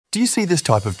Do you see this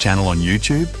type of channel on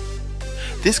YouTube?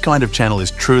 This kind of channel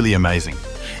is truly amazing.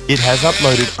 It has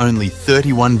uploaded only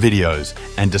 31 videos,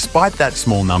 and despite that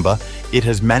small number, it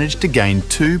has managed to gain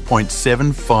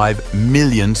 2.75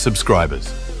 million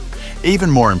subscribers. Even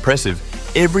more impressive,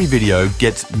 every video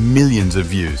gets millions of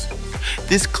views.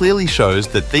 This clearly shows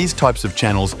that these types of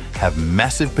channels have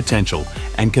massive potential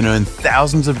and can earn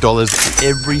thousands of dollars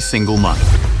every single month.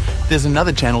 There's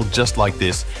another channel just like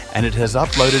this, and it has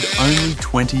uploaded only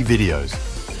 20 videos.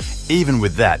 Even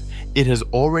with that, it has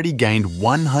already gained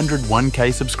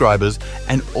 101K subscribers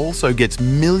and also gets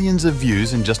millions of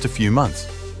views in just a few months.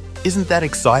 Isn't that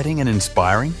exciting and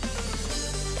inspiring?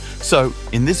 So,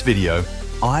 in this video,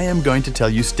 I am going to tell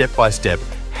you step by step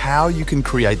how you can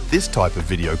create this type of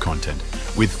video content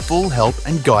with full help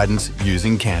and guidance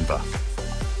using Canva.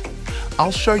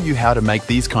 I'll show you how to make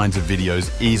these kinds of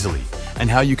videos easily and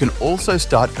how you can also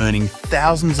start earning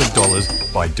thousands of dollars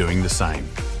by doing the same.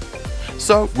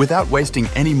 So, without wasting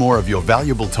any more of your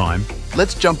valuable time,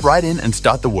 let's jump right in and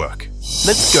start the work.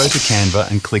 Let's go to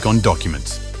Canva and click on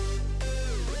Documents.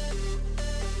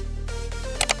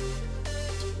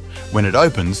 When it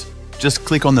opens, just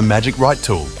click on the magic right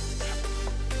tool.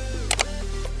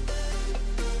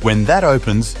 When that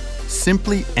opens,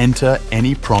 simply enter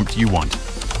any prompt you want.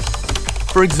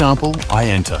 For example, I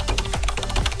enter,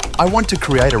 I want to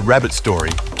create a rabbit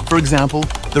story. For example,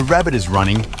 the rabbit is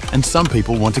running and some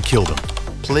people want to kill them.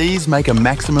 Please make a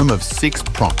maximum of 6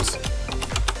 prompts.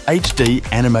 HD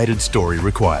animated story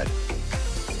required.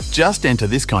 Just enter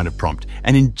this kind of prompt,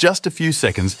 and in just a few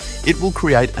seconds, it will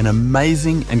create an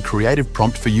amazing and creative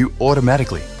prompt for you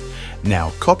automatically.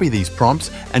 Now copy these prompts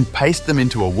and paste them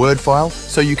into a Word file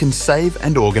so you can save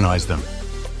and organize them.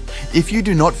 If you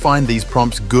do not find these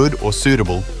prompts good or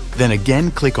suitable, then again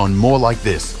click on More like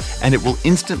this, and it will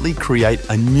instantly create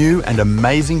a new and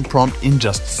amazing prompt in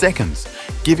just seconds,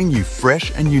 giving you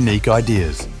fresh and unique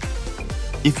ideas.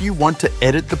 If you want to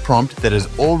edit the prompt that has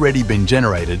already been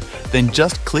generated, then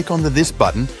just click on the This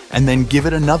button and then give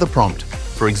it another prompt.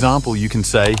 For example, you can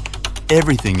say,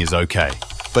 "Everything is okay,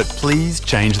 but please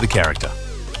change the character."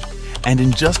 And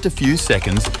in just a few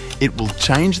seconds, it will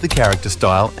change the character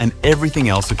style and everything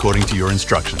else according to your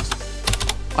instructions.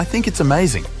 I think it's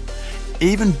amazing.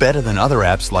 Even better than other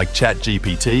apps like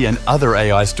ChatGPT and other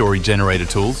AI story generator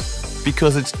tools,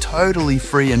 because it's totally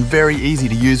free and very easy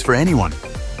to use for anyone.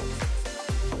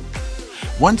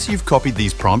 Once you've copied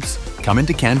these prompts, come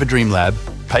into Canva Dream Lab,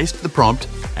 paste the prompt,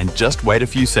 and just wait a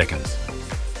few seconds.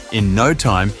 In no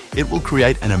time, it will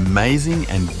create an amazing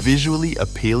and visually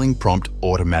appealing prompt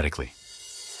automatically.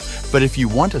 But if you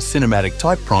want a cinematic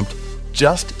type prompt,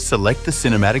 just select the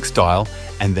cinematic style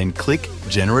and then click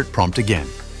Generate Prompt again.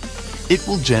 It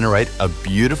will generate a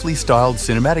beautifully styled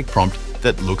cinematic prompt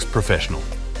that looks professional.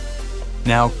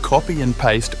 Now copy and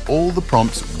paste all the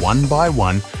prompts one by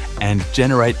one and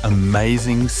generate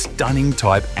amazing, stunning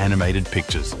type animated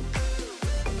pictures.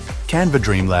 Canva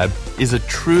Dream Lab is a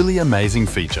truly amazing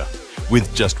feature.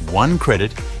 With just 1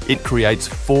 credit, it creates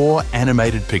 4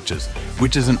 animated pictures,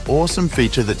 which is an awesome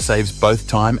feature that saves both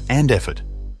time and effort.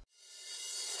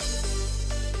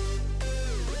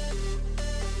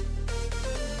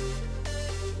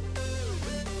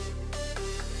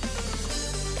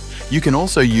 You can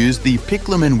also use the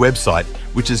Piclumen website,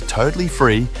 which is totally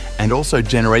free and also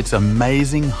generates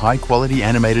amazing high-quality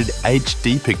animated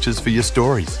HD pictures for your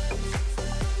stories.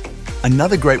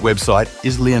 Another great website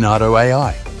is Leonardo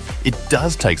AI. It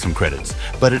does take some credits,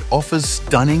 but it offers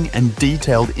stunning and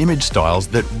detailed image styles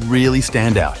that really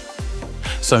stand out.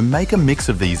 So make a mix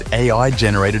of these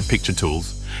AI-generated picture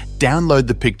tools, download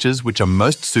the pictures which are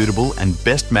most suitable and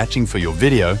best matching for your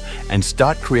video, and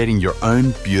start creating your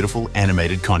own beautiful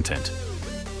animated content.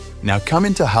 Now come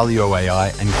into Haliou AI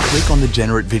and click on the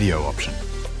Generate Video option.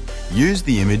 Use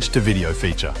the image to video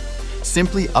feature.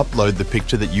 Simply upload the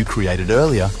picture that you created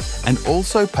earlier and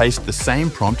also paste the same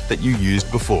prompt that you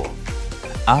used before.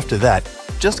 After that,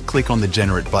 just click on the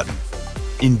Generate button.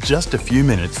 In just a few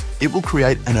minutes, it will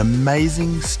create an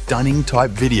amazing, stunning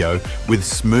type video with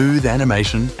smooth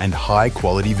animation and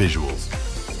high-quality visuals.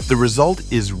 The result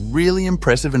is really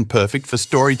impressive and perfect for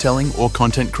storytelling or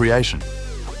content creation.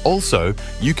 Also,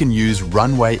 you can use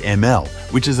Runway ML,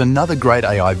 which is another great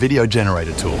AI video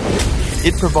generator tool.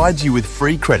 It provides you with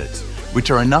free credits, which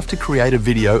are enough to create a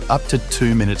video up to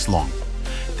 2 minutes long.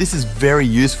 This is very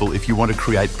useful if you want to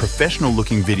create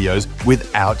professional-looking videos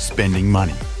without spending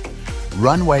money.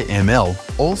 Runway ML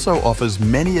also offers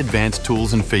many advanced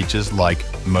tools and features like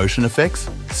motion effects,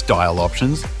 style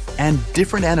options, and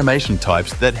different animation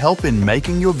types that help in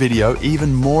making your video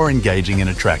even more engaging and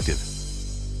attractive.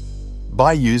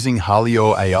 By using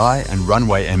Haliou AI and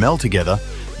Runway ML together,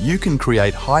 you can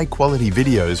create high-quality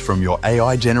videos from your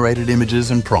AI-generated images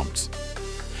and prompts.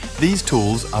 These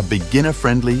tools are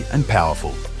beginner-friendly and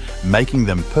powerful, making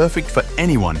them perfect for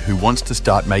anyone who wants to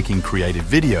start making creative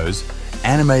videos,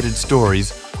 animated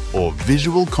stories, or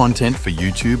visual content for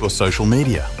YouTube or social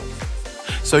media.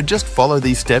 So just follow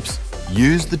these steps,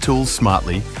 use the tools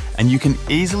smartly, and you can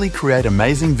easily create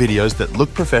amazing videos that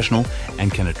look professional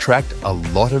and can attract a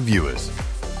lot of viewers.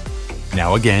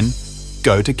 Now again,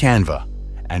 go to Canva,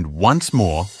 and once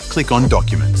more, click on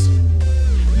Documents.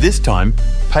 This time,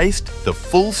 paste the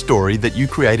full story that you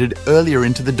created earlier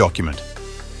into the document.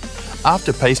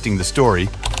 After pasting the story,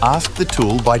 ask the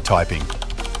tool by typing,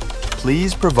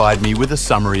 "Please provide me with a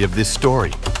summary of this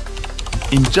story."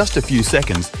 In just a few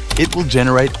seconds, it will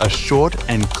generate a short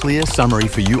and clear summary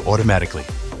for you automatically.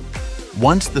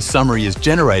 Once the summary is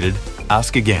generated,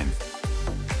 ask again,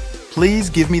 "Please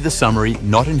give me the summary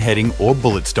not in heading or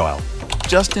bullet style,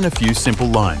 just in a few simple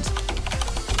lines."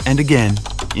 And again,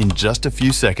 in just a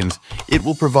few seconds, it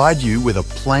will provide you with a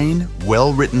plain,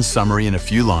 well-written summary in a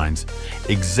few lines,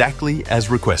 exactly as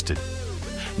requested.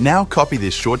 Now copy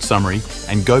this short summary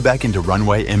and go back into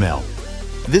Runway ML.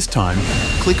 This time,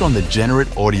 click on the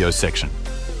Generate Audio section.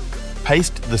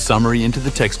 Paste the summary into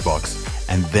the text box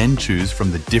and then choose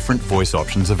from the different voice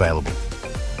options available.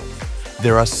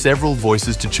 There are several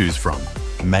voices to choose from,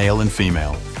 male and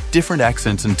female, different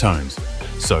accents and tones.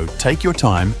 So take your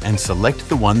time and select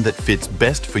the one that fits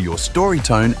best for your story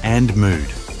tone and mood.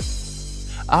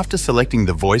 After selecting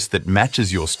the voice that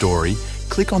matches your story,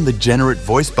 click on the Generate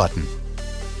Voice button.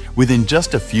 Within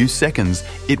just a few seconds,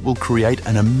 it will create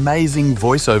an amazing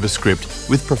voiceover script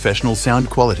with professional sound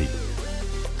quality.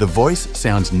 The voice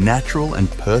sounds natural and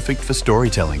perfect for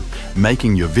storytelling,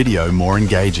 making your video more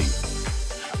engaging.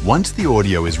 Once the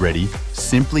audio is ready,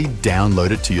 simply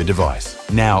download it to your device.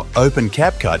 Now open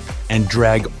CapCut and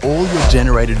drag all your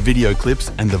generated video clips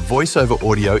and the voiceover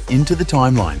audio into the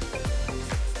timeline.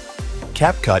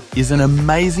 CapCut is an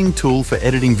amazing tool for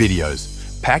editing videos,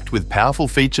 packed with powerful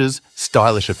features,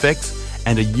 stylish effects,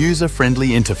 and a user-friendly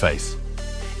interface.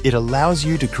 It allows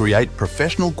you to create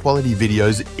professional quality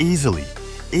videos easily,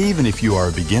 even if you are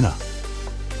a beginner.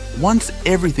 Once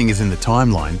everything is in the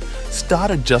timeline,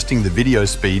 start adjusting the video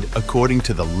speed according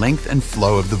to the length and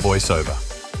flow of the voiceover.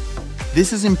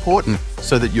 This is important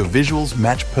so that your visuals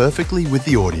match perfectly with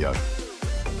the audio.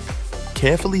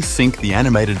 Carefully sync the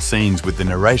animated scenes with the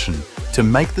narration to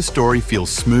make the story feel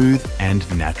smooth and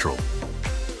natural.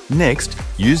 Next,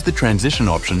 use the transition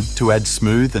option to add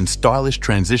smooth and stylish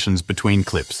transitions between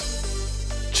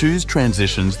clips. Choose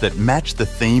transitions that match the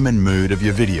theme and mood of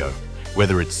your video,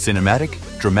 whether it's cinematic,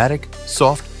 dramatic,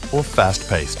 soft, or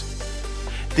fast-paced.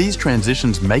 These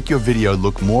transitions make your video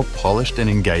look more polished and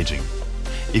engaging.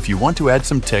 If you want to add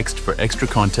some text for extra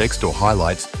context or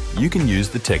highlights, you can use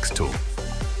the text tool.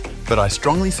 But I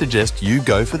strongly suggest you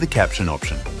go for the caption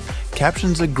option.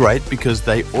 Captions are great because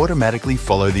they automatically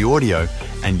follow the audio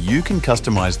and you can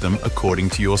customize them according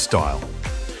to your style.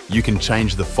 You can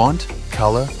change the font,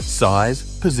 color, size,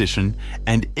 position,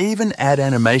 and even add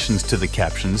animations to the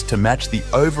captions to match the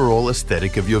overall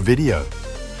aesthetic of your video.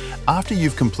 After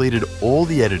you've completed all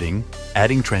the editing,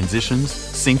 adding transitions,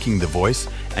 syncing the voice,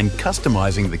 and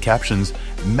customizing the captions,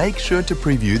 make sure to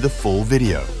preview the full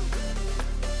video.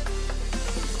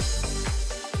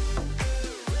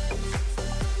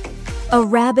 A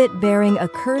rabbit bearing a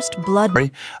cursed blood...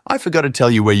 I forgot to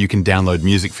tell you where you can download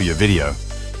music for your video.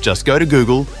 Just go to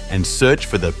Google and search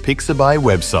for the Pixabay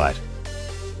website.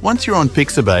 Once you're on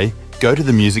Pixabay, go to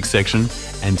the music section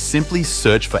and simply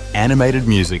search for animated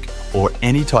music or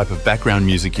any type of background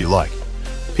music you like.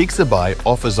 Pixabay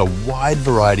offers a wide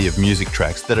variety of music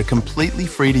tracks that are completely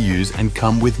free to use and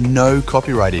come with no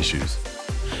copyright issues.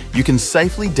 You can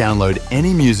safely download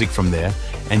any music from there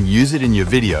and use it in your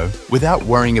video without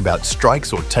worrying about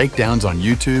strikes or takedowns on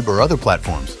YouTube or other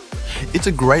platforms. It's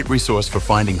a great resource for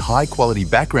finding high-quality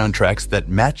background tracks that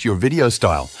match your video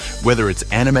style, whether it's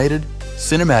animated,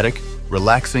 cinematic,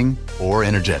 relaxing, or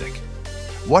energetic.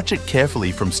 Watch it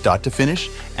carefully from start to finish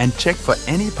and check for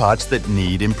any parts that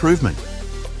need improvement.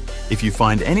 If you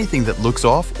find anything that looks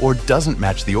off or doesn't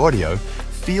match the audio,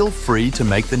 feel free to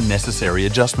make the necessary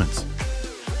adjustments.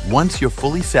 Once you're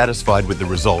fully satisfied with the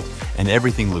result and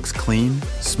everything looks clean,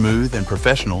 smooth, and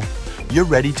professional, you're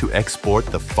ready to export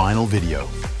the final video.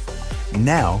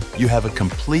 Now you have a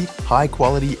complete,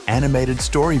 high-quality animated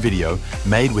story video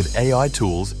made with AI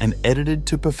tools and edited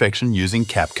to perfection using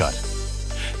CapCut.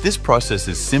 This process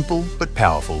is simple but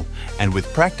powerful, and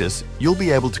with practice, you'll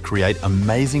be able to create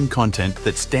amazing content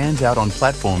that stands out on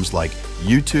platforms like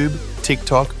YouTube,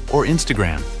 TikTok, or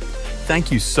Instagram.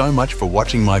 Thank you so much for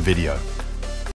watching my video.